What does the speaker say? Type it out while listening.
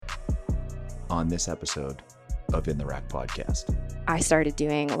on this episode of In the Rack podcast. I started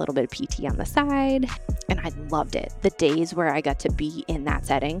doing a little bit of PT on the side and I loved it. The days where I got to be in that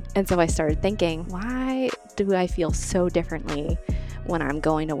setting. And so I started thinking, why do I feel so differently when I'm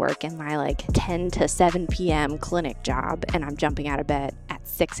going to work in my like 10 to 7 p.m. clinic job and I'm jumping out of bed at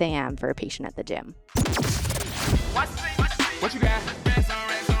 6 a.m. for a patient at the gym? What you got?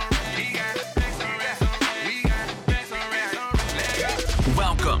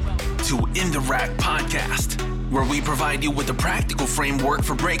 Welcome to In the Rack podcast, where we provide you with a practical framework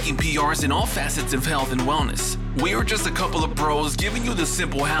for breaking PRs in all facets of health and wellness. We are just a couple of bros giving you the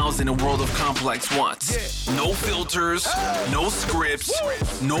simple hows in a world of complex whats. No filters, no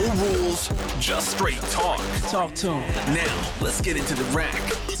scripts, no rules, just straight talk. Talk to him. Now, let's get into the rack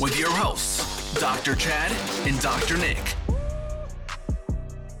with your hosts, Dr. Chad and Dr. Nick.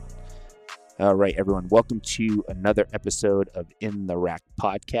 All right, everyone. Welcome to another episode of In the Rack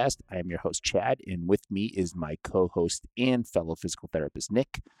podcast. I am your host, Chad, and with me is my co-host and fellow physical therapist,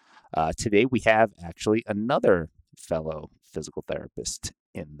 Nick. Today, we have actually another fellow physical therapist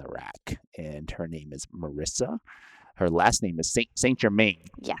in the rack, and her name is Marissa. Her last name is St. Germain.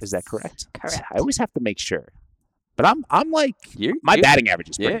 Yes. Is that correct? Correct. I always have to make sure. But I'm like, my batting average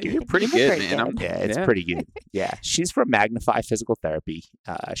is pretty good. You're pretty good, man. It's pretty good. Yeah. She's from Magnify Physical Therapy.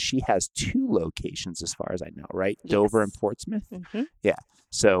 She has 2 locations as far as I know, right? Yes. Dover and Portsmouth. Mm-hmm. Yeah.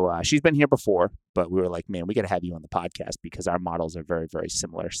 So she's been here before, but we were like, man, we got to have you on the podcast because our models are very, very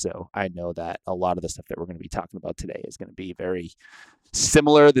similar. So I know that a lot of the stuff that we're going to be talking about today is going to be very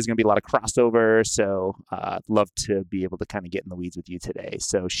similar. There's going to be a lot of crossover. So love to be able to kind of get in the weeds with you today.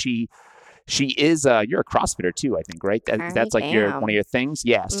 So she is you're a CrossFitter too, I think, right? That's like one of your things.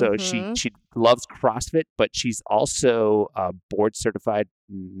 Yeah. So she loves CrossFit, but she's also a board certified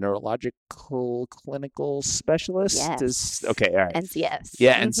neurological clinical specialist. Yes. Okay. All right. NCS.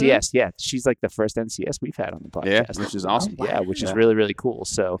 Yeah. NCS. Yeah. She's like the first NCS we've had on the podcast. Yeah, which is awesome. Yeah. Which is really, really cool.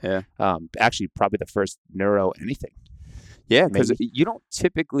 So actually probably the first neuro anything. Yeah, because you don't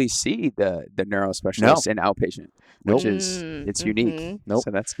typically see the neuro specialist in outpatient, which is it's unique. Nope.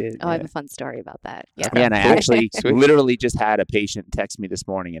 So that's good. Oh, I have a fun story about that. Yeah. Yeah, and I actually Sweet. literally just had a patient text me this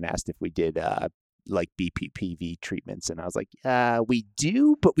morning and asked if we did like BPPV treatments, and I was like, we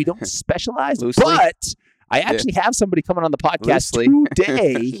do, but we don't specialize. Loosely. But I actually have somebody coming on the podcast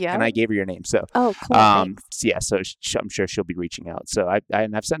today, Yeah. and I gave her your name. So, Oh, cool. Thanks. yeah, so I'm sure she'll be reaching out. So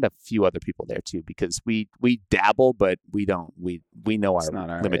and I've sent a few other people there too because we dabble, but we don't. We know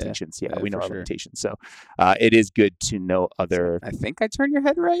our limitations. Yeah, we know our limitations. So it is good to know other. I think I turned your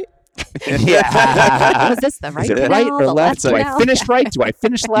head right. Yeah. Was this the right Is it canal, right or the left? Do canal? I finish right? Do I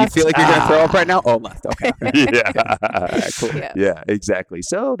finish left? You feel like you're gonna throw up right now? Oh, left. Okay. Yeah. Cool. Yeah. Yeah, exactly.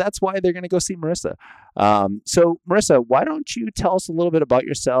 So that's why they're going to go see Marissa. So Marissa, why don't you tell us a little bit about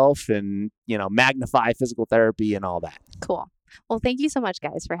yourself and, Magnify Physical Therapy and all that? Cool. Well, thank you so much,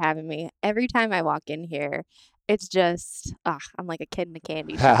 guys, for having me. Every time I walk in here, it's just, I'm like a kid in a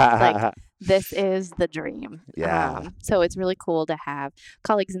candy shop. Like, this is the dream. Yeah. So it's really cool to have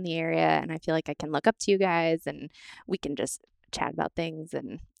colleagues in the area, and I feel like I can look up to you guys, and we can just chat about things.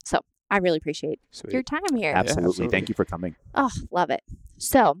 And so I really appreciate your time here. Absolutely. Thank you for coming. Oh, love it.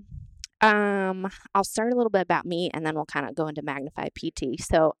 So, I'll start a little bit about me and then we'll kind of go into Magnify PT.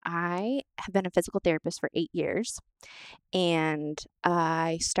 So I have been a physical therapist for 8 years and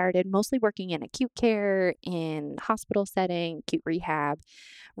I started mostly working in acute care, in hospital setting, acute rehab,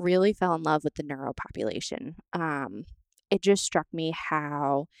 really fell in love with the neuro population. It just struck me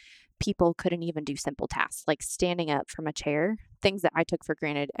how people couldn't even do simple tasks like standing up from a chair, things that I took for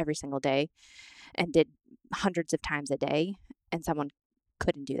granted every single day and did hundreds of times a day, and someone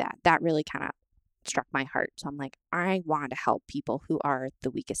couldn't do that. That really kind of struck my heart. So I'm like, I want to help people who are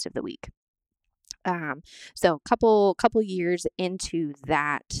the weakest of the weak. So couple years into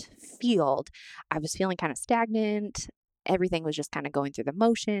that field, I was feeling kind of stagnant. Everything was just kind of going through the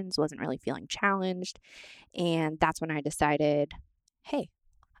motions, wasn't really feeling challenged. And that's when I decided, hey,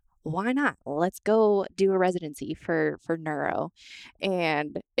 why not? Let's go do a residency for neuro.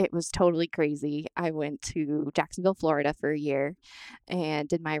 And it was totally crazy. I went to Jacksonville, Florida for a year and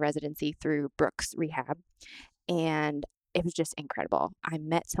did my residency through Brooks Rehab. And it was just incredible. I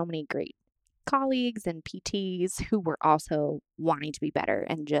met so many great colleagues and PTs who were also wanting to be better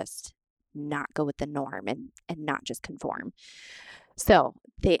and just not go with the norm and not just conform. So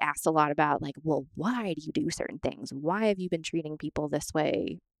they asked a lot about like, well, why do you do certain things? Why have you been treating people this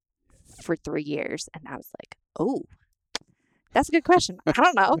way for 3 years? And I was like, oh, that's a good question. I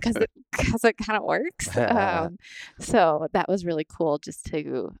don't know, because it kind of works. So that was really cool just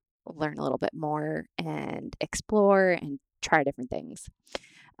to learn a little bit more and explore and try different things.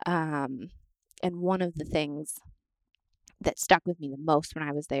 And one of the things that stuck with me the most when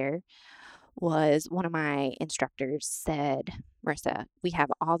I was there was one of my instructors said, Marissa, we have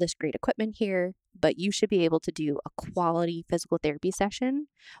all this great equipment here, but you should be able to do a quality physical therapy session,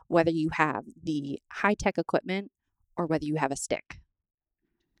 whether you have the high-tech equipment or whether you have a stick.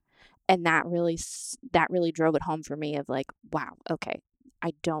 And that really drove it home for me of like, wow, okay,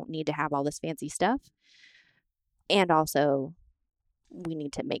 I don't need to have all this fancy stuff. And also, we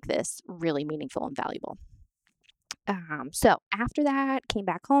need to make this really meaningful and valuable. So after that, came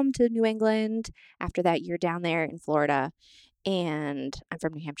back home to New England after that year down there in Florida. And I'm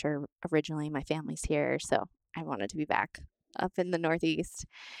from New Hampshire originally. My family's here. So I wanted to be back up in the Northeast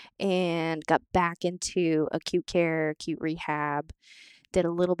and got back into acute care, acute rehab, did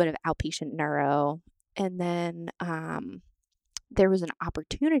a little bit of outpatient neuro. And then there was an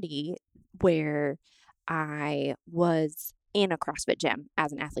opportunity where I was in a CrossFit gym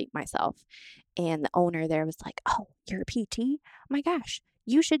as an athlete myself. And the owner there was like, oh, you're a PT? Oh my gosh,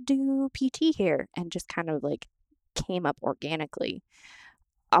 you should do PT here. And just kind of like came up organically.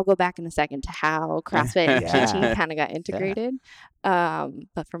 I'll go back in a second to how CrossFit and PT kind of got integrated.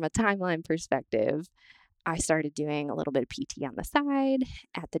 But from a timeline perspective, I started doing a little bit of PT on the side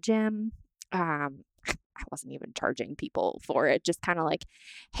at the gym. I wasn't even charging people for it. Just kind of like,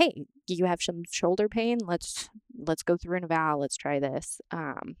 hey, do you have some shoulder pain? Let's go through an eval. Let's try this.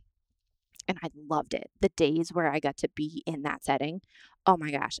 And I loved it. The days where I got to be in that setting, oh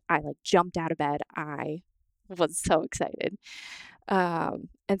my gosh, I like jumped out of bed. I was so excited. And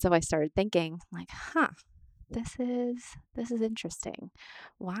so I started thinking like, this is interesting.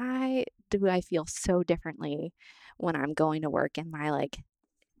 Why do I feel so differently when I'm going to work in my like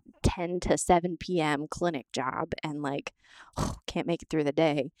 10 to 7 p.m. clinic job and like, can't make it through the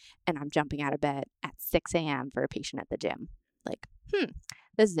day. And I'm jumping out of bed at 6 a.m. for a patient at the gym. Like,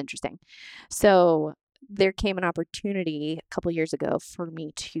 this is interesting. So there came an opportunity a couple years ago for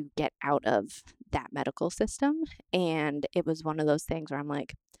me to get out of that medical system. And it was one of those things where I'm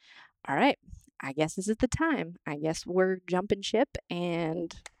like, all right, I guess this is the time. I guess we're jumping ship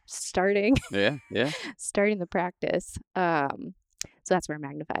and starting starting the practice. So that's where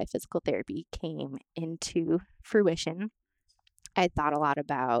Magnify Physical Therapy came into fruition. I had thought a lot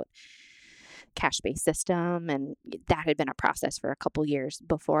about cash-based system, and that had been a process for a couple years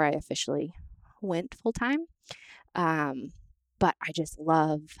before I officially went full-time. But I just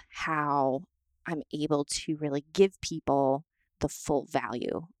love how I'm able to really give people the full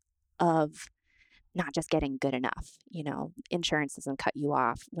value of not just getting good enough. You know, insurance doesn't cut you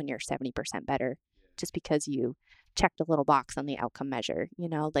off when you're 70% better just because you checked a little box on the outcome measure. You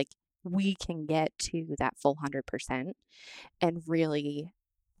know, like we can get to that full 100% and really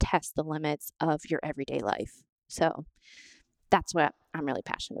test the limits of your everyday life. So that's what I'm really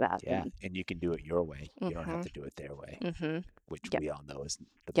passionate about. Yeah, and you can do it your way. You don't have to do it their way, which we all know is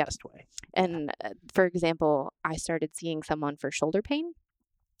the best way. And for example, I started seeing someone for shoulder pain,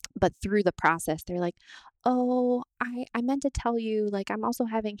 but through the process, they're like, oh, I meant to tell you, like, I'm also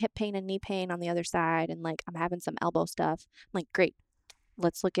having hip pain and knee pain on the other side, and like I'm having some elbow stuff. I'm like, great,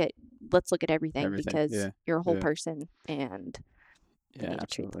 let's look at everything because you're a whole person, and you need to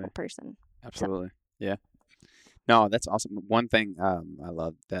treat the whole person. Absolutely. So. Yeah. No, that's awesome. One thing I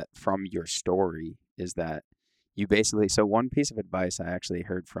love that from your story is that you basically, so one piece of advice I actually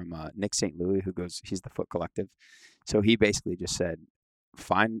heard from Nick St. Louis, he's the Foot Collective. So he basically just said,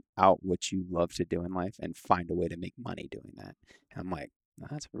 find out what you love to do in life and find a way to make money doing that. And I'm like,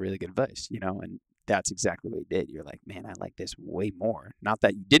 that's really good advice, you know, and that's exactly what he did. You're like, man, I like this way more. Not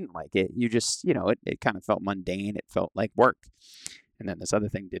that you didn't like it. You just, you know, it kind of felt mundane. It felt like work. And then this other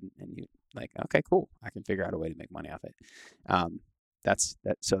thing didn't. And you like, okay, cool. I can figure out a way to make money off it.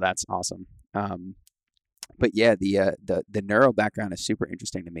 So that's awesome. But yeah, the neuro background is super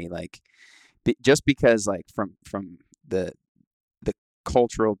interesting to me. Like, just because like from the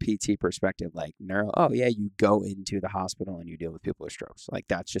cultural PT perspective, like neuro, oh yeah, you go into the hospital and you deal with people with strokes. Like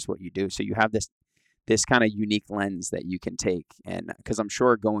that's just what you do. So you have this kind of unique lens that you can take. And because I'm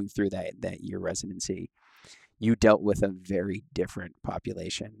sure going through that year residency, you dealt with a very different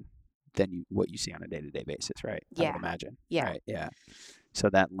population than what you see on a day-to-day basis, right? Yeah. I would imagine. Yeah. Right? Yeah. So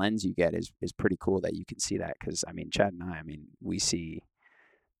that lens you get is pretty cool that you can see that. Because I mean, Chad and I mean, we see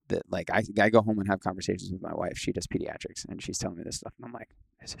that, like, I go home and have conversations with my wife. She does pediatrics, and she's telling me this stuff, and I'm like,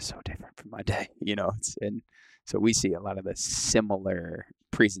 this is so different from my day, you know. And so we see a lot of the similar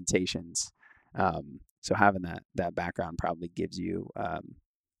presentations. So having that background probably gives you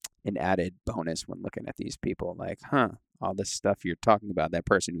an added bonus when looking at these people. Like, all this stuff you're talking about, that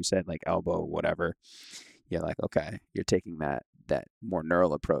person who said like elbow, whatever, you're like, okay, you're taking that more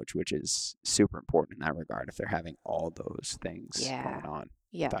neural approach, which is super important in that regard if they're having all those things going on.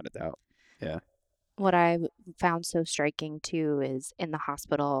 Yeah. Without a doubt. Yeah. What I found so striking too is in the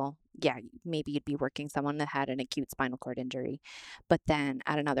hospital, maybe you'd be working someone that had an acute spinal cord injury. But then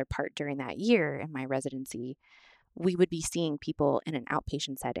at another part during that year in my residency, we would be seeing people in an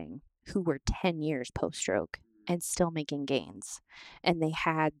outpatient setting who were 10 years post-stroke and still making gains. And they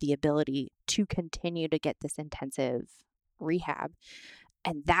had the ability to continue to get this intensive rehab.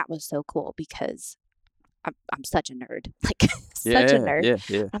 And that was so cool because I'm such a nerd, like such a nerd.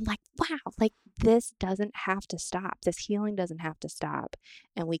 Yeah. I'm like, wow, like this doesn't have to stop. This healing doesn't have to stop.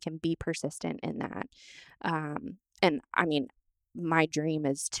 And we can be persistent in that. And I mean, my dream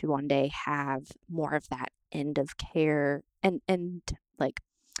is to one day have more of that end of care and like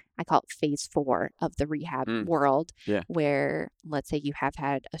I call it phase 4 of the rehab world, where let's say you have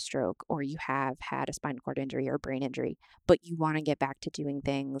had a stroke or you have had a spinal cord injury or brain injury, but you want to get back to doing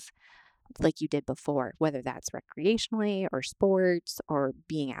things like you did before, whether that's recreationally or sports or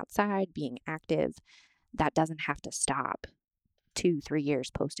being outside, being active. That doesn't have to stop 2-3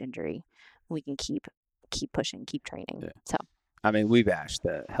 years post injury. We can keep pushing, keep training. So I mean, we bash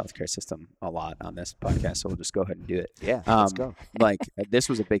the healthcare system a lot on this podcast, so we'll just go ahead and do it. Yeah, let's go. Like this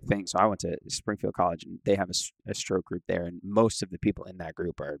was a big thing. So I went to Springfield College, and they have a stroke group there, and most of the people in that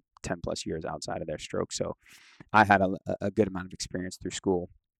group are 10 plus years outside of their stroke. So I had a good amount of experience through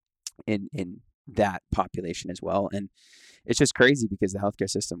school in that population as well. And it's just crazy because the healthcare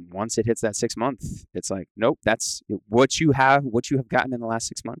system, once it hits that 6 month, it's like, nope, that's what you have gotten in the last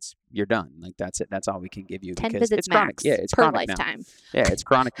 6 months. You're done. Like that's it. That's all we can give you 10 because visits it's chronic. max Yeah, it's per chronic lifetime. Now. Yeah, it's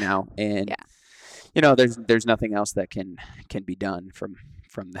chronic now, and there's nothing else that can be done from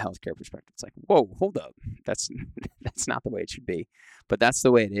the healthcare perspective. It's like, whoa, hold up, that's not the way it should be, but that's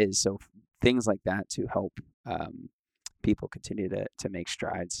the way it is. So things like that to help people continue to make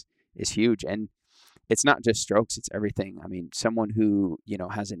strides is huge. And it's not just strokes, it's everything. I mean, someone who,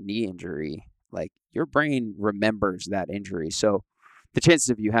 has a knee injury, like your brain remembers that injury. So the chances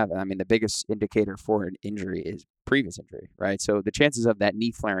of you have, I mean, the biggest indicator for an injury is previous injury, right? So the chances of that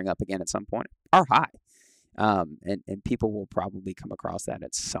knee flaring up again at some point are high. And people will probably come across that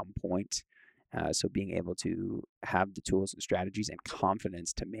at some point. So being able to have the tools and strategies and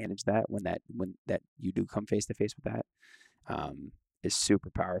confidence to manage that when you do come face to face with that, is super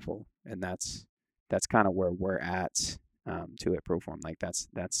powerful. And that's kind of where we're at, to at Proform. Like that's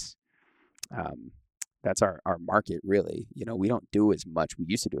our market, really. We don't do as much. We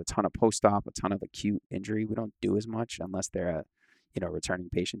used to do a ton of post-op, a ton of acute injury. We don't do as much unless they're a returning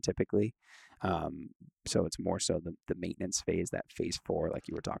patient typically. So it's more so the maintenance phase, that phase 4, like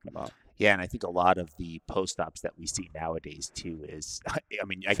you were talking about. Yeah, and I think a lot of the post-ops that we see nowadays too is, I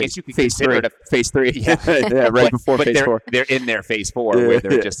mean, I phase, guess you could phase consider 3. it phase 3. Yeah, right before phase 4. They're in their phase 4 where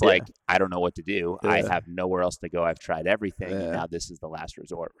they're just like, I don't know what to do. I have nowhere else to go. I've tried everything, and now this is the last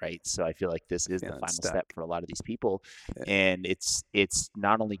resort, right? So I feel like this is the final step for a lot of these people, and it's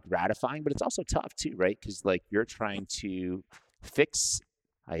not only gratifying, but it's also tough too, right? Because like you're trying to fix.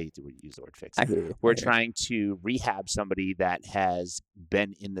 I hate to use the word fix. We're trying to rehab somebody that has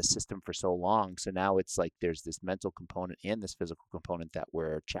been in the system for so long. So now it's like there's this mental component and this physical component that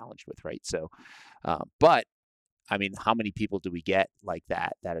we're challenged with, right? So, but I mean, how many people do we get like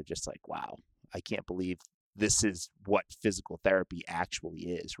that are just like, wow, I can't believe this is what physical therapy actually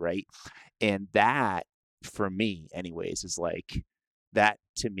is, right? And that, for me anyways, is like, that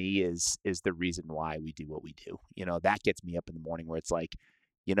to me is the reason why we do what we do. That gets me up in the morning where it's like,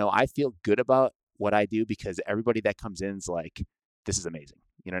 I feel good about what I do because everybody that comes in is like, this is amazing.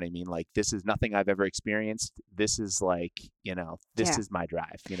 You know what I mean? Like, this is nothing I've ever experienced. This is like, this is my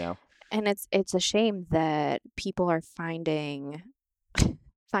drive, And it's a shame that people are finding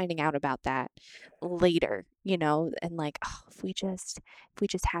out about that later, and like, oh, if we just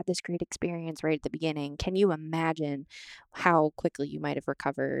had this great experience right at the beginning, can you imagine how quickly you might have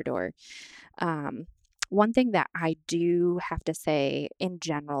recovered? Or one thing that I do have to say in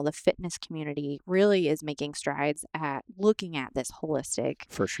general, the fitness community really is making strides at looking at this holistic,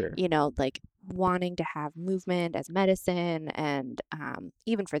 for sure, like wanting to have movement as medicine, and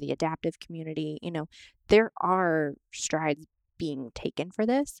even for the adaptive community, there are strides being taken for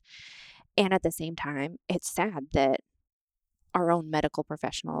this. And at the same time, it's sad that our own medical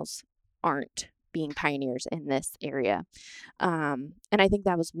professionals aren't being pioneers in this area. And I think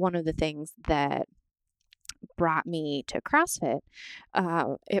that was one of the things that brought me to CrossFit.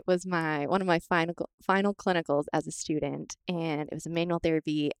 It was one of my final clinicals as a student, and it was a manual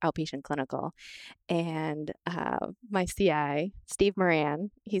therapy outpatient clinical. And my CI, Steve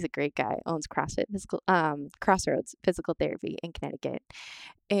Moran, he's a great guy, owns Crossroads Physical Therapy in Connecticut,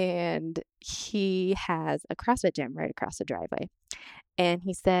 and he has a CrossFit gym right across the driveway. And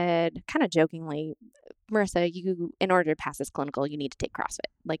he said, kind of jokingly, Marissa, in order to pass this clinical, you need to take CrossFit.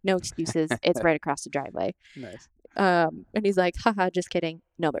 Like, no excuses. It's right across the driveway. Nice. And he's like, haha, just kidding.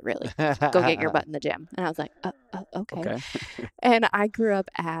 No, but really, go get your butt in the gym. And I was like, okay. And I grew up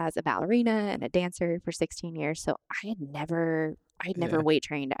as a ballerina and a dancer for 16 years. So I had never weight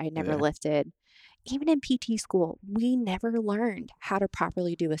trained. I had never lifted. Even in PT school, we never learned how to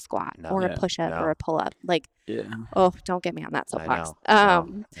properly do a squat or a push-up or a pull-up. Like, oh, don't get me on that soapbox.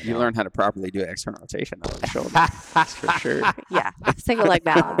 You learn how to properly do external rotation on the shoulder. That's for sure. Yeah, single leg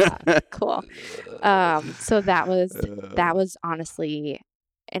balance. Cool. So that was honestly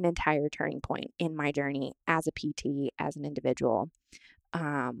an entire turning point in my journey as a PT, as an individual.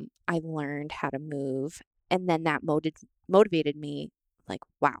 I learned how to move, and then that motivated me. Like,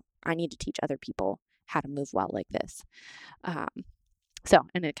 wow, I need to teach other people how to move well like this. And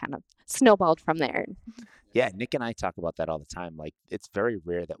it kind of snowballed from there. Yeah, Nick and I talk about that all the time. Like, it's very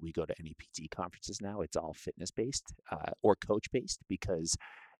rare that we go to any PT conferences now. It's all fitness-based or coach-based, because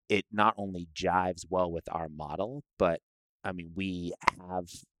it not only jives well with our model, but, I mean, we have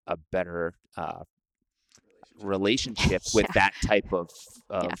a better relationship with that type of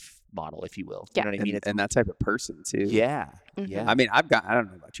model, if you will. You know what I mean? And that type of person, too. Yeah. Mm-hmm. Yeah. I mean, I don't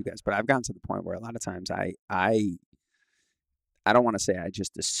know about you guys, but I've gotten to the point where a lot of times I don't want to say I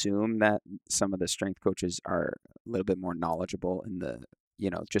just assume that some of the strength coaches are a little bit more knowledgeable in the,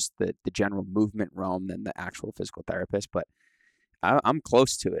 just the general movement realm than the actual physical therapist. But I'm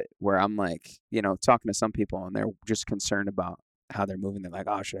close to it, where I'm like, talking to some people and they're just concerned about how they're moving. They're like,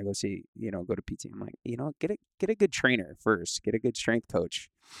 oh, should I go see, go to PT? I'm like, get a good trainer first, get a good strength coach.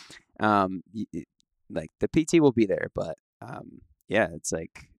 Like, the PT will be there, but it's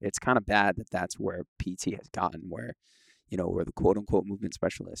like, it's kind of bad that that's where PT has gotten, where, we're the quote unquote movement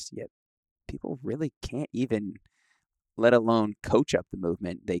specialist, yet people really can't even, let alone coach up the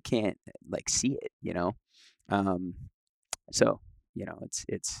movement. They can't see it, so,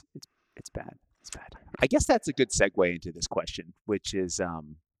 it's bad. It's bad. I guess that's a good segue into this question, which is,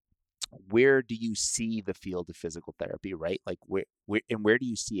 where do you see the field of physical therapy, right? Like, where do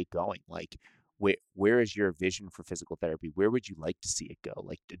you see it going? Like, where is your vision for physical therapy? Where would you like to see it go?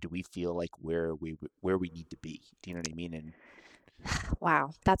 Like, do we feel like where we need to be? Do you know what I mean? And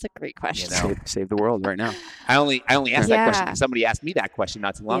wow, that's a great question. Save the world right now. I only asked that question because somebody asked me that question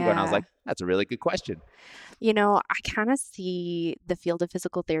not too long ago, and I was like, that's a really good question. I kind of see the field of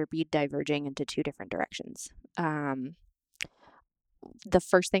physical therapy diverging into two different directions. The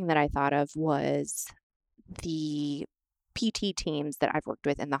first thing that I thought of was the PT teams that I've worked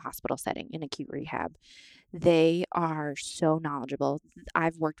with in the hospital setting in acute rehab. They are so knowledgeable.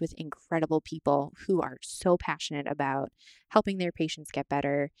 I've worked with incredible people who are so passionate about helping their patients get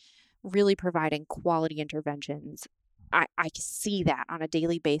better, really providing quality interventions. I see that on a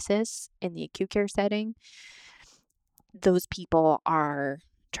daily basis in the acute care setting. Those people are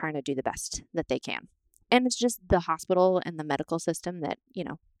trying to do the best that they can. And it's just the hospital and the medical system that,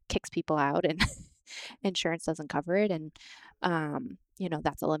 kicks people out, and insurance doesn't cover it. And,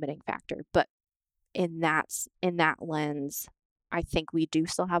 that's a limiting factor. But in that lens, I think we do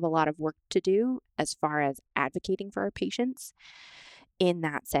still have a lot of work to do as far as advocating for our patients in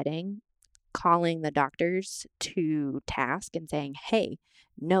that setting, calling the doctors to task and saying, hey,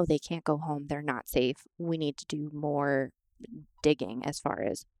 no, they can't go home. They're not safe. We need to do more digging as far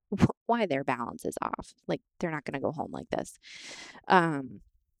as why their balance is off. Like, they're not going to go home like this. And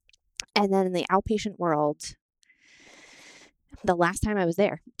then in the outpatient world, the last time I was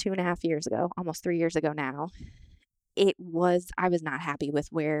there, 2.5 years ago, almost 3 years ago now, I was not happy with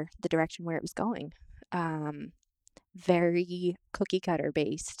the direction where it was going. Very cookie cutter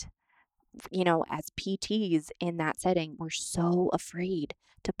based. As PTs in that setting, we're so afraid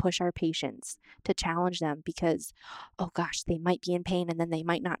to push our patients, to challenge them, because, oh gosh, they might be in pain and then they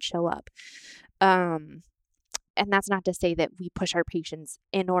might not show up. And that's not to say that we push our patients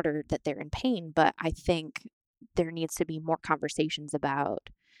in order that they're in pain, but I think there needs to be more conversations about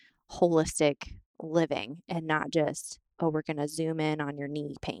holistic living, and not just, oh, we're going to zoom in on your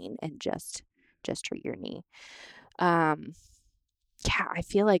knee pain and just treat your knee. I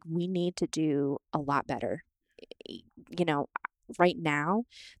feel like we need to do a lot better. Right now,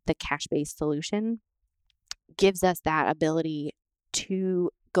 the cash-based solution gives us that ability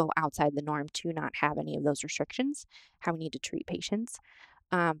to go outside the norm to not have any of those restrictions, how we need to treat patients.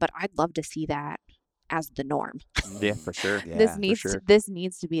 But I'd love to see that as the norm. Yeah, for sure. Yeah, for sure. This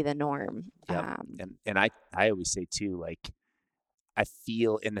needs to be the norm. Yep. And I always say too, like, I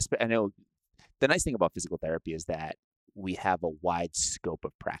feel I know the nice thing about physical therapy is that we have a wide scope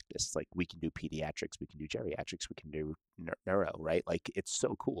of practice. Like, we can do pediatrics, we can do geriatrics, we can do neuro, right? Like, it's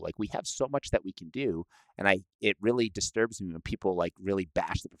so cool. Like, we have so much that we can do. And it really disturbs me when people like really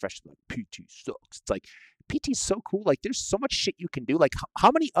bash the profession, like PT sucks. It's like, PT is so cool. Like, there's so much shit you can do. Like,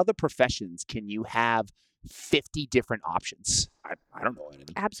 how many other professions can you have 50 different options? I don't know any.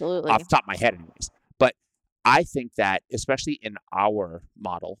 Absolutely. Off the top of my head anyways. But I think that, especially in our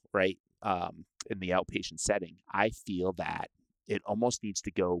model, right, in the outpatient setting, I feel that it almost needs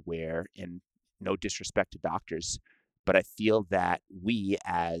to go where, in no disrespect to doctors, but I feel that we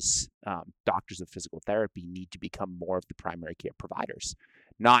as doctors of physical therapy need to become more of the primary care providers.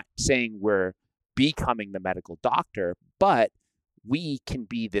 Not saying we're becoming the medical doctor, but we can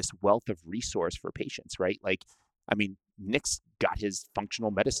be this wealth of resource for patients, right? Like, I mean, Nick's got his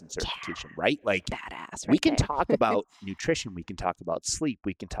functional medicine certification, right? Like, Badass. we can talk about nutrition, we can talk about sleep,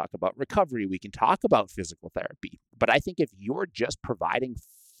 we can talk about recovery, we can talk about physical therapy. But I think if you're just providing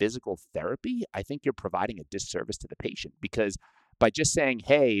physical therapy, I think you're providing a disservice to the patient, because by just saying,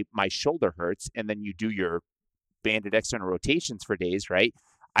 hey, my shoulder hurts, and then you do your banded external rotations for days, right?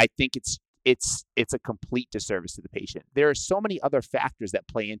 I think it's a complete disservice to the patient. There are so many other factors that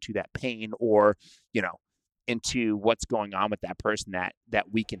play into that pain, or, into what's going on with that person that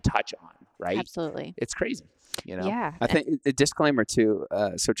we can touch on, right? Absolutely. It's crazy, Yeah. I think a disclaimer too.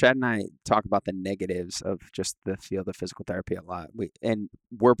 So Chad and I talk about the negatives of just the field of physical therapy a lot.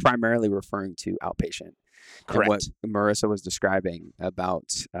 We're primarily referring to outpatient. Correct. And what Marissa was describing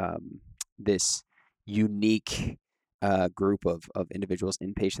about this unique group of individuals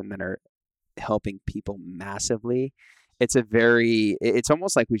inpatient that are helping people massively. It's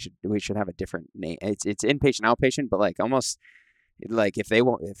almost like we should have a different name. It's inpatient, outpatient, but like almost like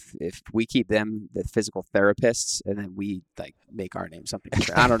if we keep them the physical therapists, and then we like make our name something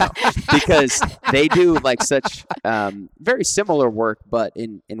different. I don't know, because they do like such very similar work, but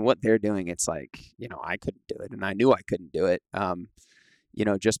in what they're doing, it's like, I couldn't do it, and I knew I couldn't do it.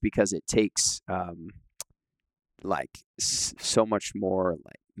 Just because it takes like so much more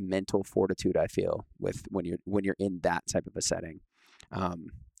like mental fortitude, I feel, with when you're in that type of a setting.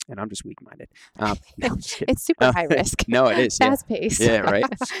 And I'm just weak-minded. No, I'm just kidding. It's super high risk. No, it is. Fast paced. Yeah,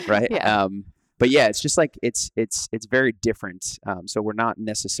 right. Yeah. But yeah, it's just like it's very different. So we're not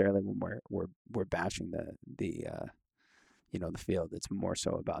necessarily, when we're bashing the field. It's more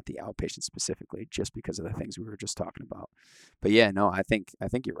so about the outpatient specifically, just because of the things we were just talking about. But yeah, no, I think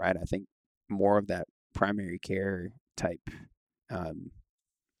you're right. I think more of that primary care type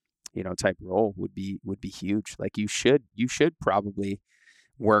type role would be huge. Like, you should probably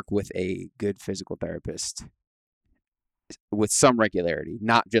work with a good physical therapist with some regularity,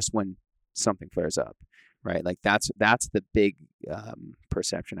 not just when something flares up, right? Like, that's the big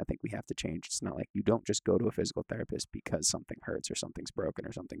perception I think we have to change. It's not like you don't just go to a physical therapist because something hurts or something's broken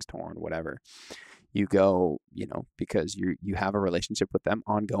or something's torn, whatever. You go, because you have a relationship with them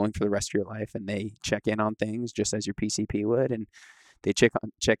ongoing for the rest of your life, and they check in on things just as your PCP would, and they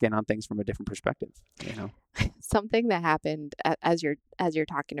check in on things from a different perspective. Something that happened as you're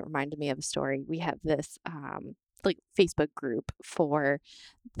talking, it reminded me of a story. We have this like Facebook group for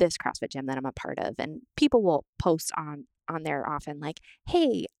this CrossFit gym that I'm a part of, and people will post on there often like,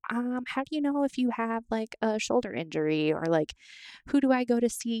 hey, how do you know if you have like a shoulder injury, or like, who do I go to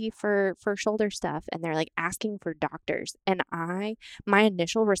see for shoulder stuff? And they're like asking for doctors, and my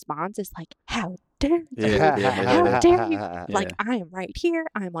initial response is like, how dare you? How dare you? Like, I am right here,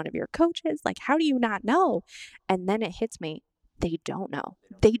 I'm one of your coaches, like, how do you not know? And then it hits me, they don't know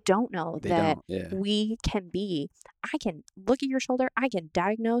that we can I can look at your shoulder, I can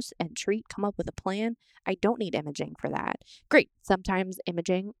diagnose and treat, come up with a plan. I don't need imaging for that. Great, sometimes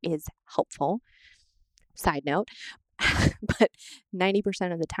imaging is helpful, side note, but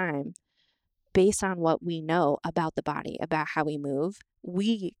 90% of the time, based on what we know about the body, about how we move,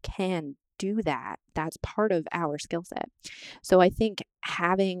 we can do that. That's part of our skill set. So I think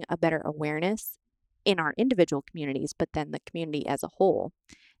having a better awareness in our individual communities, but then the community as a whole,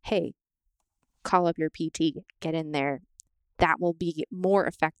 hey, call up your PT, get in there. That will be more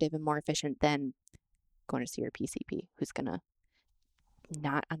effective and more efficient than going to see your PCP, who's going to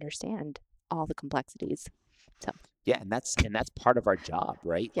not understand all the complexities. So yeah, and that's part of our job,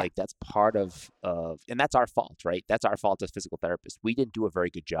 right? Yeah. Like, that's part of and that's our fault, right? That's our fault as physical therapists. We didn't do a very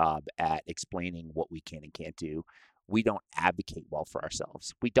good job at explaining what we can and can't do. we don't advocate well for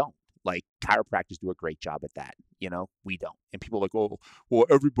ourselves. We don't. Like chiropractors do a great job at that. We don't. And people are like, oh, well,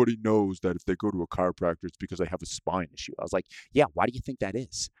 everybody knows that if they go to a chiropractor, it's because they have a spine issue. I was like, yeah, why do you think that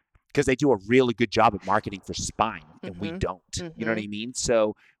is? Because they do a really good job at marketing for spine, and we don't. You know what I mean?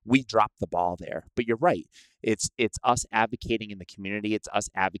 So we dropped the ball there. But you're right. It's us advocating in the community. It's us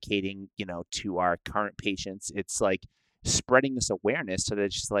advocating, to our current patients. It's like spreading this awareness so that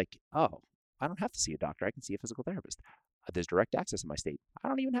it's just like, oh, I don't have to see a doctor. I can see a physical therapist. There's direct access in my state. I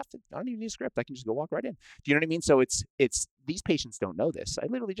don't even need a script. I can just go walk right in. Do you know what I mean? So it's these patients don't know this. I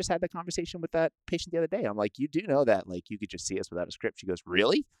literally just had that conversation with that patient the other day. I'm like, you do know that, like, you could just see us without a script. She goes,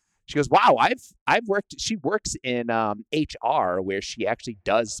 really? She goes, wow, I've worked. She works in HR where she actually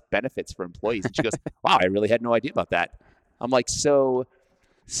does benefits for employees. And she goes, wow, I really had no idea about that. I'm like, so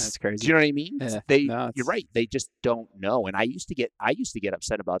that's crazy. Do you know what I mean? Yeah. You're right. They just don't know. And I used to get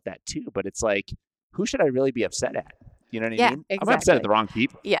upset about that too. But it's like, who should I really be upset at? You know what I mean? Exactly. I'm upset at the wrong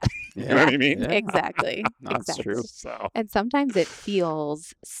people. Yeah. You know what I mean? Yeah. Exactly. No, that's Exactly. true. So And sometimes it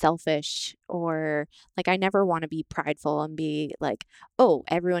feels selfish, or like I never want to be prideful and be like, oh,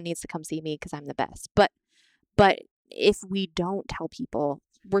 everyone needs to come see me because I'm the best. But if we don't tell people,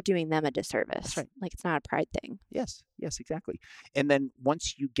 we're doing them a disservice. That's right. Like, it's not a pride thing. yes, exactly. And then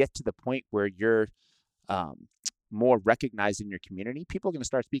once you get to the point where you're more recognized in your community, people are going to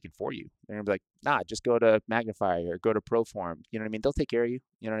start speaking for you. They're going to be like, nah, just go to Magnify or go to Proform. You know what I mean? They'll take care of you.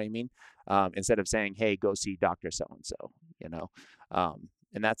 You know what I mean? Instead of saying, hey, go see Dr. So-and-so,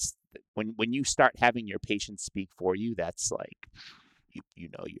 and that's when you start having your patients speak for you, that's like, you're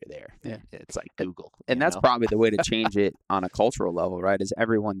there. Yeah. It's like Google. And that's probably the way to change it on a cultural level, right? Is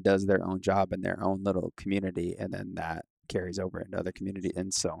everyone does their own job in their own little community, and then that carries over into other community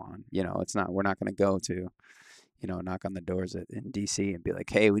and so on. We're not going to go to, knock on the doors in DC and be like,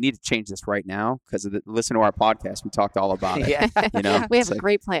 hey, we need to change this right now because listen to our podcast. We talked all about it. Yeah. We have a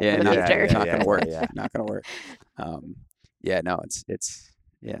great plan for the future. Not going to work. Not going to work. It's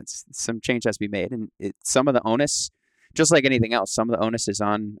some change has to be made. And some of the onus, just like anything else, some of the onus is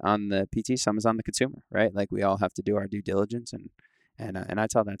on the PT, some is on the consumer, right? Like, we all have to do our due diligence. And I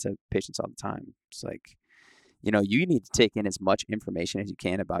tell that to patients all the time. It's like, you need to take in as much information as you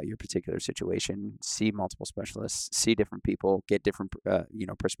can about your particular situation, see multiple specialists, see different people, get different,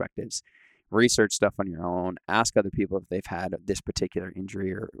 perspectives, research stuff on your own, ask other people if they've had this particular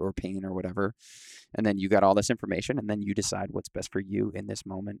injury or pain or whatever. And then you got all this information, and then you decide what's best for you in this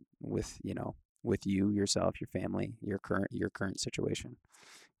moment with you, yourself, your family, your current situation.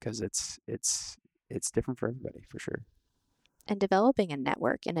 Because it's different for everybody, for sure. And developing a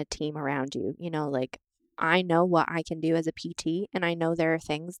network and a team around you, like, I know what I can do as a PT, and I know there are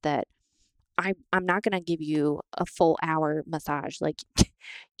things that I'm not going to give you a full hour massage. Like,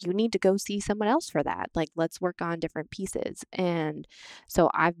 you need to go see someone else for that. Like, let's work on different pieces. And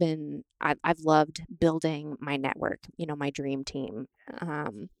so I've loved building my network, my dream team.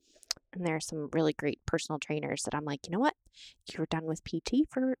 And there are some really great personal trainers that I'm like, you know what, you're done with PT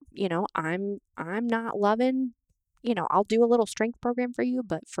for, I'm not loving, I'll do a little strength program for you,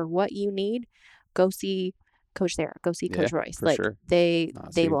 but for what you need, go see Coach Sarah, go see Coach Royce. For like, sure. they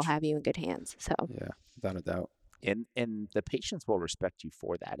will huge. have you in good hands. So Yeah, without a doubt. And the patients will respect you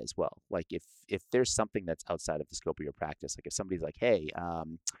for that as well. Like, if there's something that's outside of the scope of your practice, like if somebody's like, hey,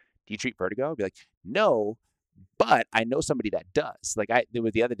 do you treat vertigo? I'll be like, no, but I know somebody that does. Like, there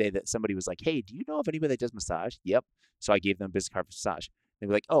was the other day that somebody was like, hey, do you know of anybody that does massage? Yep. So I gave them business card for massage. They'd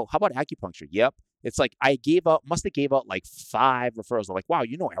be like, oh, how about acupuncture? Yep. It's like I must have gave out like 5 referrals. They're like, wow,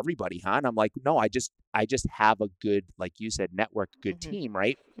 you know everybody, huh? And I'm like, no, I just have a good, like you said, network, good team,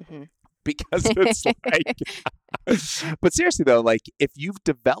 right? Mm-hmm. Because it's like, but seriously though, like, if you've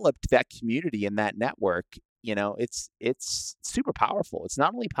developed that community and that network, it's super powerful. It's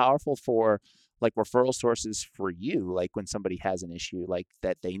not only powerful for like referral sources for you, like when somebody has an issue like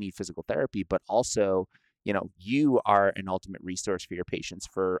that they need physical therapy, but also, you are an ultimate resource for your patients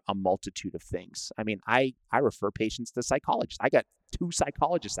for a multitude of things. I mean, I refer patients to psychologists. I got 2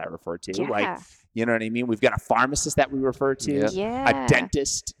 psychologists I refer to. Yeah. Like, you know what I mean? We've got a pharmacist that we refer to. Yeah. A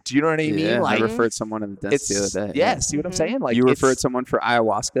dentist. Do you know what I mean? Yeah, Like, I referred someone to the dentist the other day. Yeah, see what I'm saying? Like, You referred someone for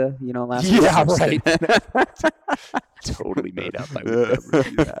ayahuasca, last week. Yeah, right. Totally made up. I would never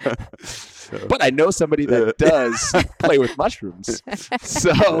do that. But I know somebody that does play with mushrooms.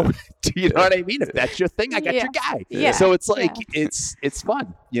 So, do you know what I mean? If that's your thing, I got your guy. Yeah. So it's like it's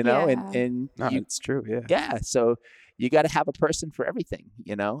fun, and No, you, it's true. Yeah. yeah. So you got to have a person for everything,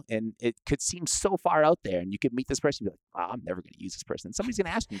 and it could seem so far out there, and you could meet this person and be like, oh, I'm never going to use this person. Somebody's going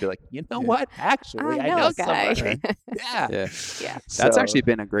to ask me, be like, you know what? Actually, I know a guy. somebody. Yeah. Yeah. Yeah. That's So- actually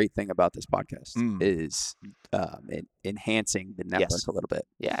been a great thing about this podcast Mm. is enhancing the network Yes. a little bit.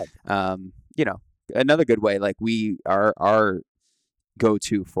 Yeah. Another good way, like our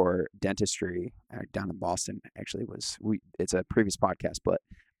go-to for dentistry down in Boston actually it's a previous podcast, but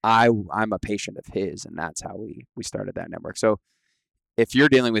I'm a patient of his, and that's how we started that network. So if you're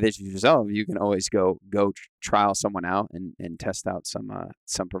dealing with issues yourself, you can always go trial someone out and test out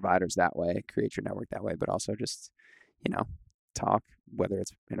some providers that way, create your network that way, but also just, talk, whether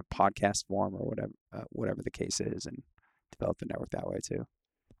it's in a podcast form or whatever the case is, and develop the network that way too,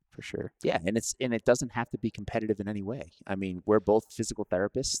 for sure. Yeah, and it doesn't have to be competitive in any way. I mean, we're both physical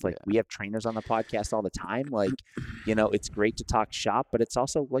therapists. Like we have trainers on the podcast all the time. Like, it's great to talk shop, but it's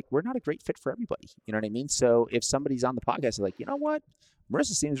also like we're not a great fit for everybody. You know what I mean? So if somebody's on the podcast, they're like, you know what?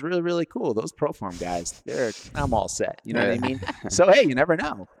 Marissa seems really, really cool. Those Proform guys, I'm all set. You know what I mean? So hey, you never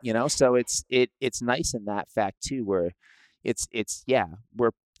know. So it's nice in that fact too, where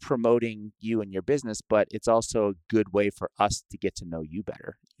we're promoting you and your business, but it's also a good way for us to get to know you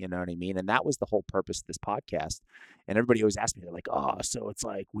better. You know what I mean? And that was the whole purpose of this podcast. And everybody always asks me, they're like, oh, so it's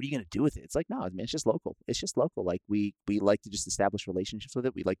like, what are you going to do with it? It's like, no, man, it's just local. It's just local. Like we like to just establish relationships with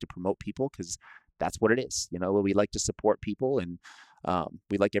it. We like to promote people because that's what it is. We like to support people, and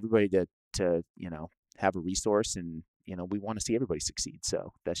we like everybody to have a resource, and we want to see everybody succeed.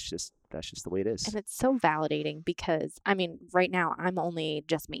 So that's just the way it is. And it's so validating because, I mean, right now I'm only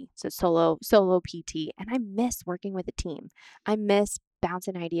just me. So solo PT, and I miss working with a team. I miss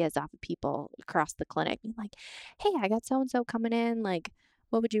bouncing ideas off of people across the clinic. Being like, hey, I got so-and-so coming in. Like,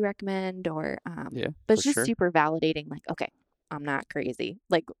 what would you recommend? Or, but it's just super validating. Like, okay, I'm not crazy.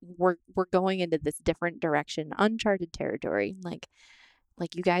 Like we're going into this different direction, uncharted territory. Like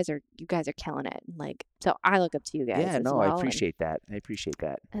you guys are killing it. Like, so I look up to you guys. Yeah, as no, well, I appreciate that. And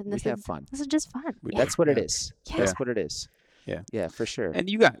We have fun. This is just fun. That's what it is. Yeah. That's what it is. Yeah. Yeah, for sure. And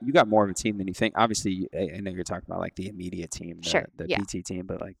you got more of a team than you think. Obviously, I know you're talking about like the immediate team, the yeah. PT team,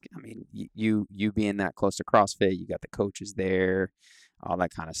 but like, I mean, you being that close to CrossFit, you got the coaches there, all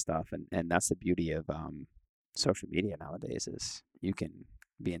that kind of stuff. And that's the beauty of social media nowadays is you can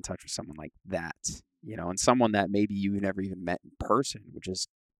be in touch with someone like that, and someone that maybe you never even met in person, which is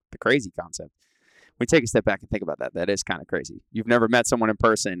the crazy concept. When you take a step back and think about that, that is kind of crazy. You've never met someone in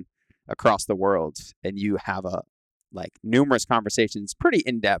person across the world, and you have numerous conversations, pretty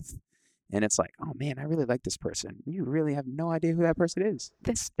in depth. And it's like, oh man, I really like this person. You really have no idea who that person is.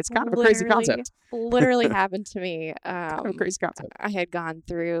 It's kind of a crazy concept. Literally happened to me. Kind of a crazy concept. I had gone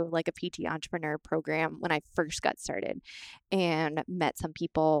through like a PT entrepreneur program when I first got started, and met some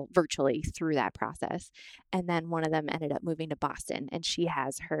people virtually through that process. And then one of them ended up moving to Boston, and she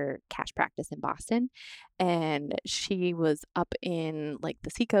has her cash practice in Boston. And she was up in like the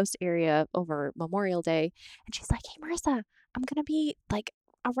Seacoast area over Memorial Day, and she's like, hey Marissa, I'm gonna be like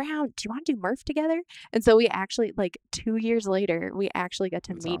around, do you want to do Murph together? And so we actually, like 2 years later, we actually got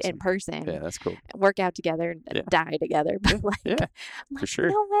to That's meet in awesome. person, Yeah, that's cool. work out together, and die together. But like, Yeah, I'm for like, sure.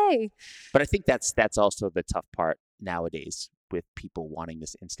 no way. But I think that's also the tough part nowadays with people wanting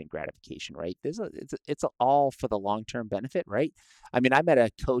this instant gratification, right? It's all for the long-term benefit, right? I mean, I met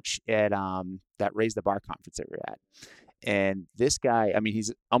a coach at that Raise the Bar conference that we were at. And this guy, I mean,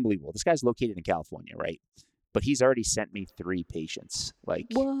 he's unbelievable. This guy's located in California, right? But he's already sent me 3 patients. Like,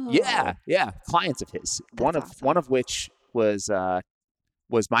 Whoa. yeah, clients of his. That's awesome. One of which was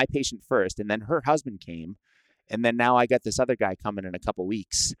my patient first, and then her husband came, and then now I got this other guy coming in a couple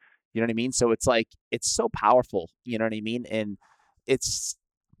weeks. You know what I mean? So it's like it's so powerful. You know what I mean? And it's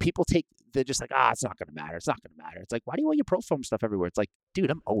people they're just like, it's not gonna matter. It's not gonna matter. It's like, why do you want your Proform stuff everywhere? It's like,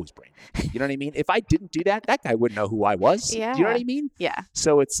 dude, I'm always bringing it. You know what I mean? If I didn't do that, that guy wouldn't know who I was. Yeah. Do you know what I mean? Yeah.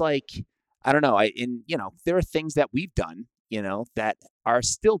 So it's like, I don't know. There are things that we've done, that are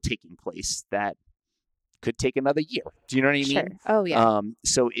still taking place that could take another year. Do you know what I Sure. mean? Oh yeah.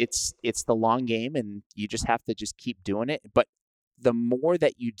 So it's the long game, and you just have to just keep doing it. But the more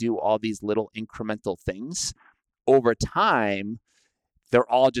that you do all these little incremental things over time, they're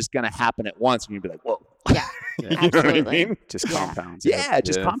all just going to happen at once, and you'll be like, whoa. Yeah. You know what I Absolutely. mean? Just compounds. Yeah, it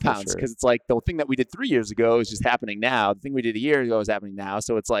just for compounds sure. because it's like the thing that we did 3 years ago is just happening now. The thing we did a year ago is happening now.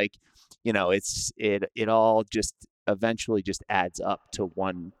 So it's like, it all just eventually just adds up to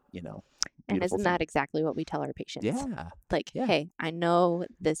one, And beautiful isn't that exactly what we tell our patients? Yeah. Like, Yeah. hey, I know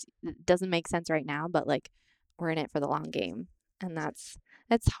this doesn't make sense right now, but like we're in it for the long game. And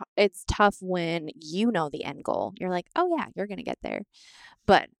it's tough when you know the end goal. You're like, oh yeah, you're going to get there.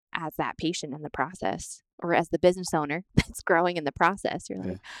 But as that patient in the process, or as the business owner that's growing in the process, you're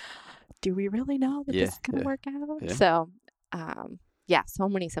like, do we really know that this is going to work out? Yeah. So, so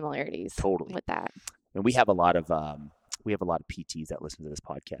many similarities Totally. with that. And we have a lot of PTs that listen to this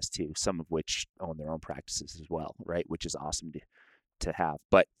podcast too, some of which own their own practices as well, right? Which is awesome to have.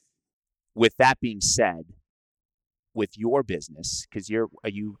 But with that being said, with your business, because are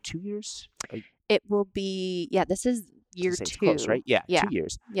you 2 years? It will be, this is year 2. It's close, right? Yeah, 2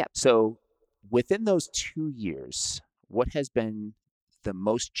 years. Yep. So within those 2 years, what has been the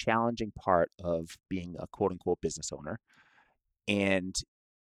most challenging part of being a quote unquote business owner? And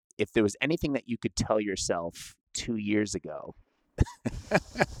if there was anything that you could tell yourself 2 years ago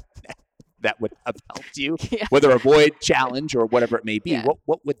that would have helped you, whether avoid, challenge, or whatever it may be,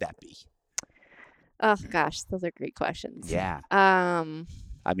 what would that be? Oh gosh, those are great questions. Yeah. I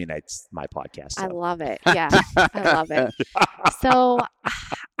mean, it's my podcast. So. I love it. Yeah, I love it. So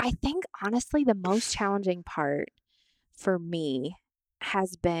I think honestly, the most challenging part for me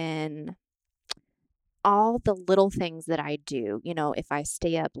has been all the little things that I do. You know, if I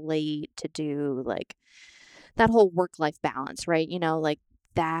stay up late to do like that whole work-life balance, right? You know, like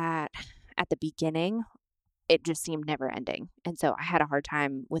that at the beginning, it just seemed never ending. And so I had a hard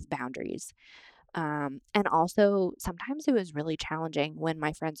time with boundaries. And also sometimes it was really challenging when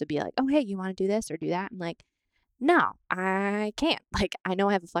my friends would be like, oh, hey, you want to do this or do that? I'm like, no, I can't. Like, I know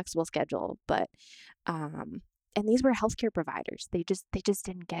I have a flexible schedule, but, and these were healthcare providers. They just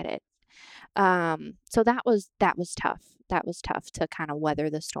didn't get it. So that was tough. That was tough to kind of weather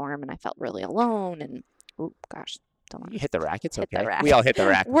the storm. And I felt really alone and, oh gosh, don't want You hit the rack. It's okay. rack. We all hit the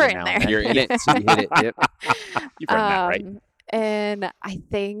rack. We're in there. You're in it, so you hit it. Yep. You've heard that, right? And I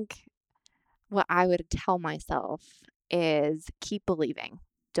think what I would tell myself is keep believing.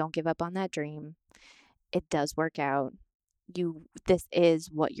 Don't give up on that dream. It does work out. This is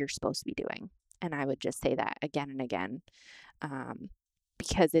what you're supposed to be doing. And I would just say that again and again,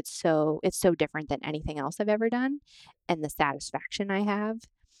 because it's so different than anything else I've ever done. And the satisfaction I have,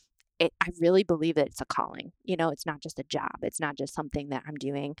 I really believe that it's a calling. You know, it's not just a job. It's not just something that I'm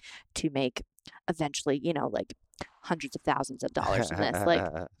doing to make eventually, you know, like hundreds of thousands of dollars in this.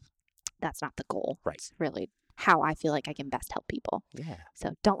 Like, that's not the goal. Right. It's really how I feel like I can best help people. Yeah.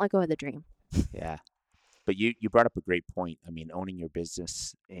 So don't let go of the dream. Yeah. But you brought up a great point. I mean, owning your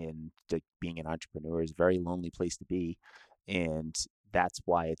business and being an entrepreneur is a very lonely place to be. And that's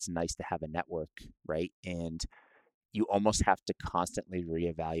why it's nice to have a network, right? And you almost have to constantly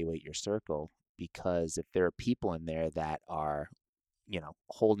reevaluate your circle, because if there are people in there that are, you know,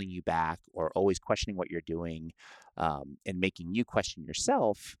 holding you back or always questioning what you're doing, and making you question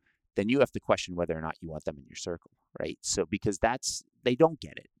yourself, then you have to question whether or not you want them in your circle, right? So because they don't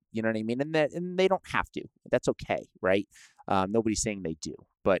get it, you know what I mean? And they don't have to. That's okay, right? Nobody's saying they do,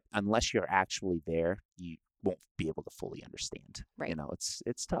 but unless you're actually there, you won't be able to fully understand. Right. You know,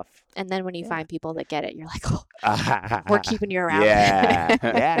 it's tough. And then when you find people that get it, you're like, oh, we're keeping you around. Yeah.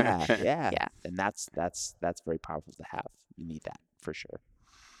 And that's very powerful to have. You need that for sure.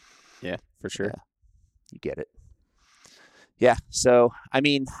 Yeah, for sure. Yeah. You get it. Yeah. So, I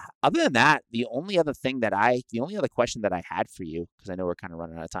mean, other than that, the only other question that I had for you, because I know we're kind of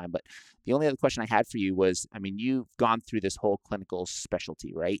running out of time, but the only other question I had for you was, I mean, you've gone through this whole clinical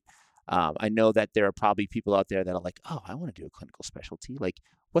specialty, right? I know that there are probably people out there that are like, oh, I want to do a clinical specialty. Like,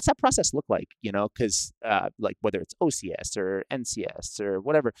 what's that process look like? You know, because like whether it's OCS or NCS or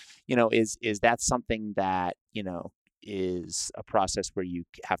whatever, you know, is that something that, you know, is a process where you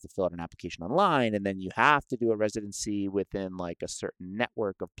have to fill out an application online and then you have to do a residency within like a certain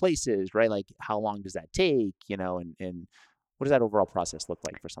network of places, right? Like, how long does that take, you know, and what does that overall process look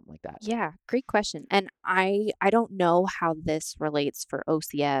like for something like that? Yeah, great question. And I don't know how this relates for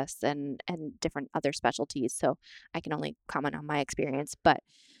OCS and different other specialties, so I can only comment on my experience. But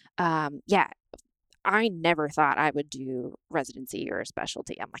yeah, I never thought I would do residency or a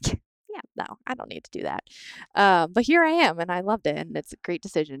specialty. I'm like, yeah, no, I don't need to do that. But here I am, and I loved it, and it's a great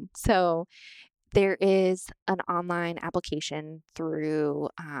decision. So there is an online application through,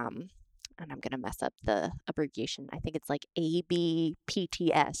 and I'm going to mess up the abbreviation. I think it's like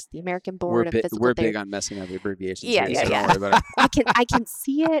ABPTS, the American Board of Physical Therapy. We're big on messing up the abbreviations. Yeah, here, yeah, so yeah. Don't worry about it. I can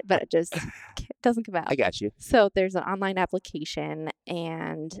see it, but it just doesn't come out. I got you. So there's an online application,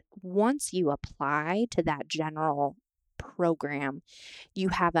 and once you apply to that general program, you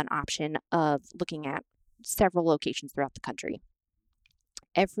have an option of looking at several locations throughout the country.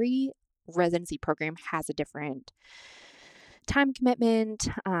 Every residency program has a different time commitment.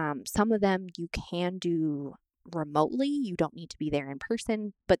 Some of them you can do remotely. You don't need to be there in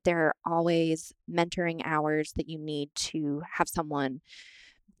person, but there are always mentoring hours that you need to have someone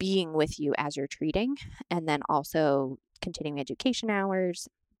being with you as you're treating, and then also continuing education hours,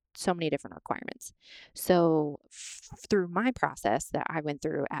 so many different requirements. So through my process that I went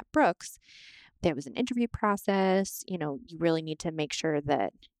through at Brooks, there was an interview process. You know, you really need to make sure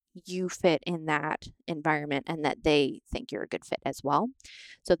that you fit in that environment and that they think you're a good fit as well.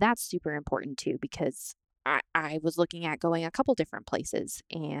 So that's super important too, because I was looking at going a couple different places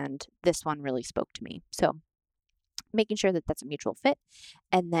and this one really spoke to me. So making sure that that's a mutual fit.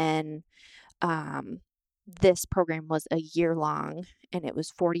 And then this program was a year long and it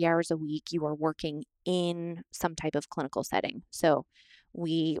was 40 hours a week. You were working in some type of clinical setting. So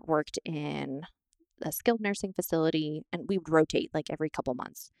we worked in a skilled nursing facility and we would rotate like every couple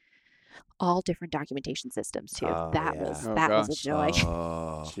months. All different documentation systems too. Oh, That yeah. was Oh, that was a gosh. joy.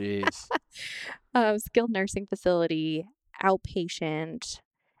 Oh, Jeez. Skilled nursing facility, outpatient,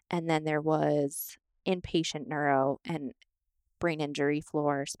 and then there was inpatient neuro and brain injury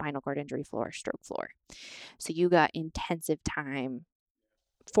floor, spinal cord injury floor, stroke floor. So you got intensive time,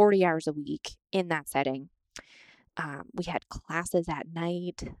 40 hours a week in that setting. We had classes at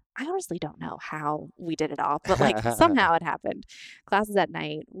night. I honestly don't know how we did it all, but like somehow it happened. Classes at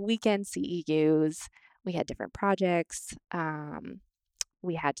night, weekend CEUs. We had different projects.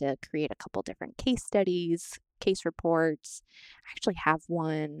 We had to create a couple different case studies, case reports. I actually have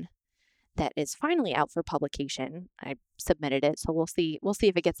one that is finally out for publication. I submitted it, so we'll see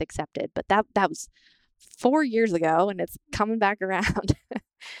if it gets accepted. But that was 4 years ago, and it's coming back around.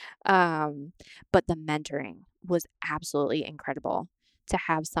 But the mentoring was absolutely incredible to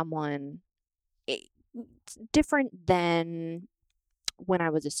have someone different than when I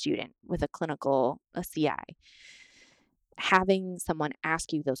was a student with a CI. Having someone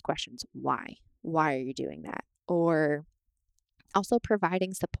ask you those questions, why are you doing that? Or also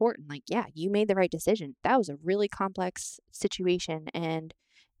providing support and like, yeah, you made the right decision. That was a really complex situation and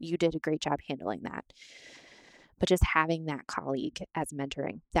you did a great job handling that. But just having that colleague as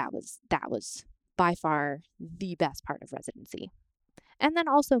mentoring, that was by far the best part of residency. And then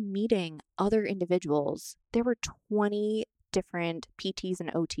also meeting other individuals. There were 20 different PTs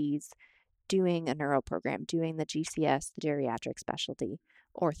and OTs doing a neuro program, doing the GCS, the geriatric specialty,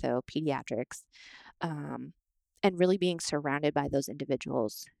 ortho, pediatrics, and really being surrounded by those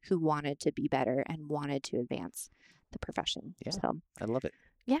individuals who wanted to be better and wanted to advance the profession. Yeah. So, I love it.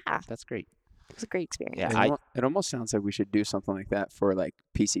 yeah, That's great. it was a great experience. Yeah, It almost sounds like we should do something like that for like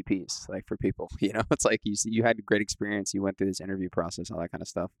PCPs, like for people. You know, it's like you had a great experience. You went through this interview process, all that kind of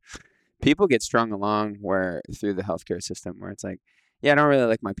stuff. People get strung along through the healthcare system where it's like, yeah, I don't really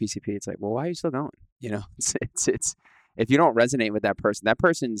like my PCP. It's like, well, why are you still going? You know, it's if you don't resonate with that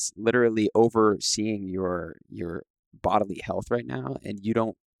person's literally overseeing your bodily health right now, and you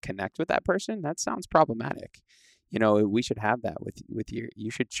don't connect with that person. That sounds problematic. You know, we should have that with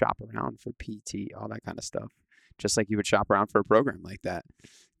you should shop around for PT, all that kind of stuff, just like you would shop around for a program like that,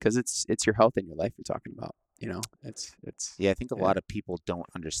 because it's your health and your life you're talking about. You know, it's Yeah, I think a lot of people don't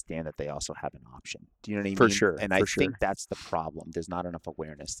understand that they also have an option. Do you know what I mean? For sure, And I think that's the problem. There's not enough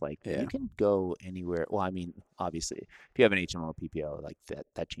awareness. Like you can go anywhere. Well, I mean, obviously, if you have an HMO PPO, like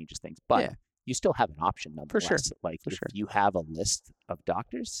that changes things. But you still have an option nonetheless. sure. Like if you have a list of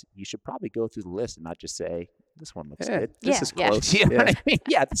doctors, you should probably go through the list and not just say, this one looks good. This is close. You know what I mean?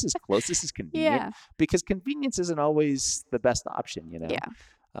 Yeah, this is close. This is convenient. Yeah. Because convenience isn't always the best option, you know? Yeah.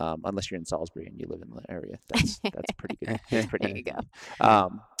 Unless you're in Salisbury and you live in the area. That's pretty good. That's pretty There you good.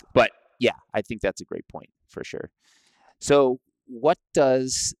 go. But yeah, I think that's a great point for sure. So what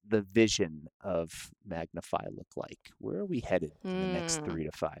does the vision of Magnify look like? Where are we headed in the next 3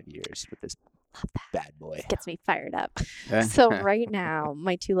 to 5 years with this bad boy? Gets me fired up. Yeah. So right now,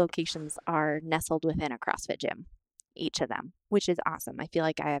 my 2 locations are nestled within a CrossFit gym, each of them, which is awesome. I feel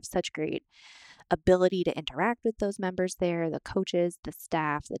like I have such great ability to interact with those members there, the coaches, the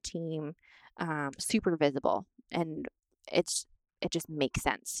staff, the team, super visible. And it just makes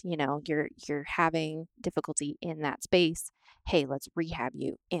sense. You know, you're having difficulty in that space. Hey, let's rehab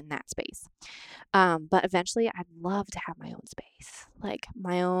you in that space. But eventually I'd love to have my own space, like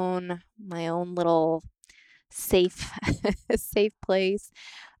my own little safe place,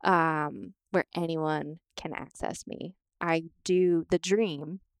 where anyone can access me. The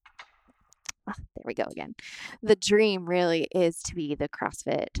dream. There we go again. The dream really is to be the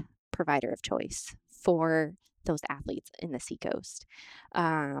CrossFit provider of choice for those athletes in the Seacoast.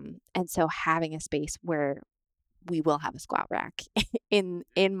 And so having a space where we will have a squat rack in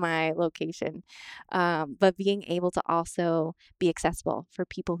my location, but being able to also be accessible for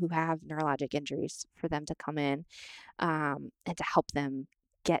people who have neurologic injuries, for them to come in and to help them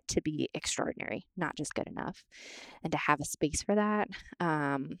get to be extraordinary, not just good enough. And to have a space for that,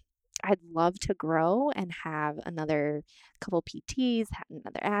 I'd love to grow and have another couple PTs, have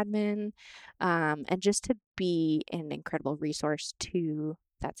another admin, and just to be an incredible resource to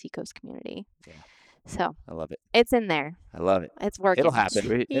that Seacoast community. Yeah. So I love it. it's in there. I love it. It's working. It'll happen.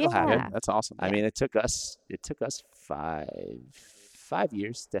 Sweet. It'll Yeah. happen. That's awesome. I mean, it took us 5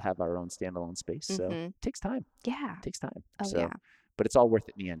 years to have our own standalone space. So it takes time. Yeah. It takes time. Oh, So, yeah. but it's all worth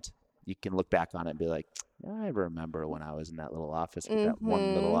it in the end. You can look back on it and be like, I remember when I was in that little office with that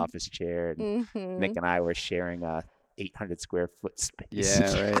one little office chair, and Nick and I were sharing a 800 square foot space.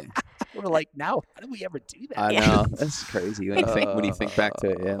 Yeah, right. We're like, now, how did we ever do that? I know. That's crazy. When you think back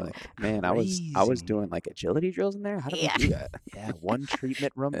to it, yeah, like, man, I was Crazy. doing like agility drills in there. How did we do that? Yeah, one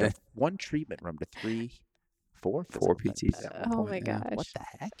treatment room to 4 PTs. at at Oh one my point, yeah. gosh. What the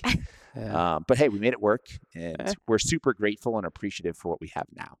heck? Yeah. But hey, we made it work, and Yeah. we're super grateful and appreciative for what we have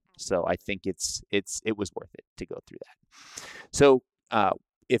now. So I think it was worth it to go through that. So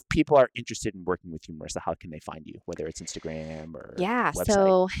if people are interested in working with you, Marissa, how can they find you? Whether it's Instagram or Yeah. website?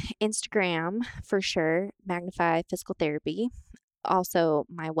 So Instagram for sure, Magnify Physical Therapy. Also,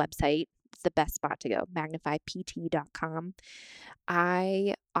 my website is the best spot to go, magnifypt.com.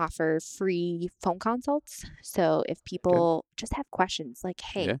 I offer free phone consults. So if people just have questions like,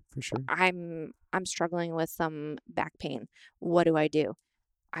 hey, Yeah, for sure. I'm struggling with some back pain. What do I do?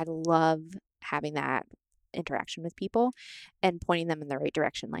 I love having that interaction with people and pointing them in the right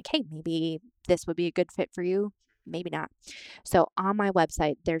direction. Like, hey, maybe this would be a good fit for you. Maybe not. So on my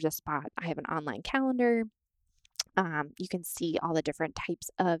website, there's a spot. I have an online calendar. You can see all the different types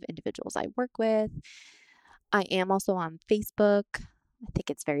of individuals I work with. I am also on Facebook. I think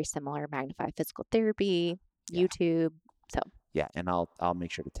it's very similar. Magnify Physical Therapy, Yeah. YouTube. So Yeah, and I'll make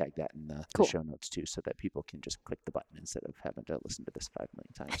sure to tag that in the Cool. show notes too, so that people can just click the button instead of having to listen to this 5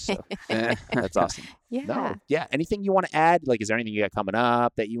 million times. So Yeah. that's awesome. yeah. No, yeah. Anything you want to add? Like, is there anything you got coming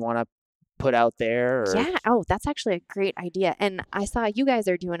up that you want to put out there? Or? Yeah. Oh, that's actually a great idea. And I saw you guys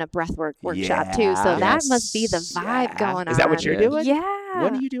are doing a breathwork workshop too. So Yeah. that must be the vibe Yeah. going on. Is that what you're Yeah. doing? Yeah.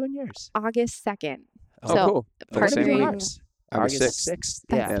 When are you doing yours? August 2nd. Oh, So, cool. part When of are you doing doing- ours? August 6th. 6th.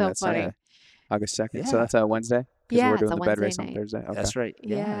 That's Yeah, so that's funny. August 2nd. So Yeah. that's a Wednesday? 'Cause Yeah, we're it's doing a the bed Wednesday race on night. Thursday. Okay. that's right.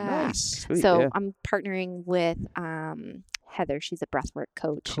 Yeah, Yeah. nice. Sweet, So yeah. I'm partnering with Heather. She's a breathwork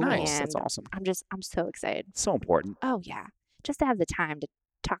coach. Nice. And That's awesome. I'm so excited. So important. Oh yeah. Just to have the time to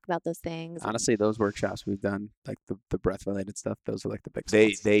talk about those things. Honestly, those workshops we've done, like the breath related stuff, those are like the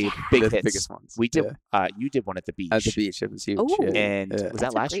biggest They ones. big the hits. biggest ones. We did. Yeah. You did one at the beach. At the beach. It was huge. Ooh. Yeah. And Yeah. was That's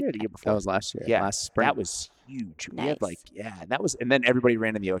that a last great year or the year before? That was last year. Yeah. Last spring. That was huge. We had Nice. and then everybody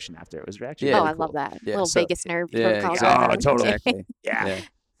ran in the ocean after. It was actually Yeah. Oh, really I cool. love that. Yeah, Little so- Vegas nerve Yeah, protocol. exactly. going on. totally. Exactly. Yeah. Yeah.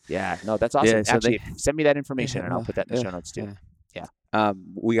 Yeah. No, that's awesome. Yeah, so Actually, send me that information and I'll put that in the Yeah. show notes too. Yeah.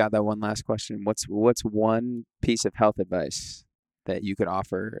 We got that one last question. What's one piece of health advice that you could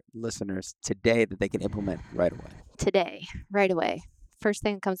offer listeners today that they can implement right away? Today, right away. First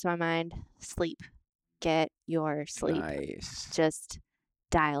thing that comes to my mind, sleep. Get your sleep. Nice. Just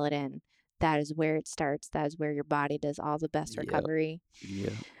dial it in. That is where it starts. That is where your body does all the best Yep. recovery. Yeah.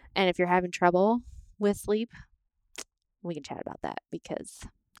 And if you're having trouble with sleep, we can chat about that because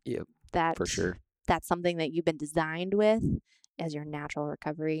Yep, that for sure. that's something that you've been designed with as your natural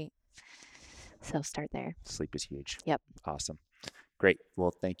recovery. So start there. Sleep is huge. Yep. Awesome. Great.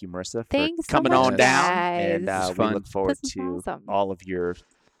 Well, thank you, Marissa, Thanks for so coming much, on down. And guys. This we is fun. look forward This is to awesome. all of your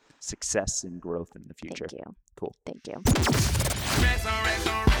success and growth in the future. Thank you. Cool. Thank you.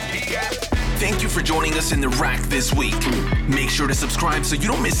 Thank you for joining us in the rack this week. Make sure to subscribe so you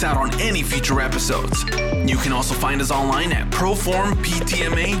don't miss out on any future episodes. You can also find us online at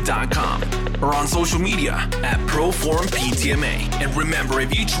proformptma.com or on social media at proformptma. And remember,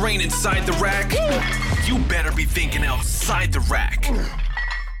 if you train inside the rack, you better be thinking outside the rack.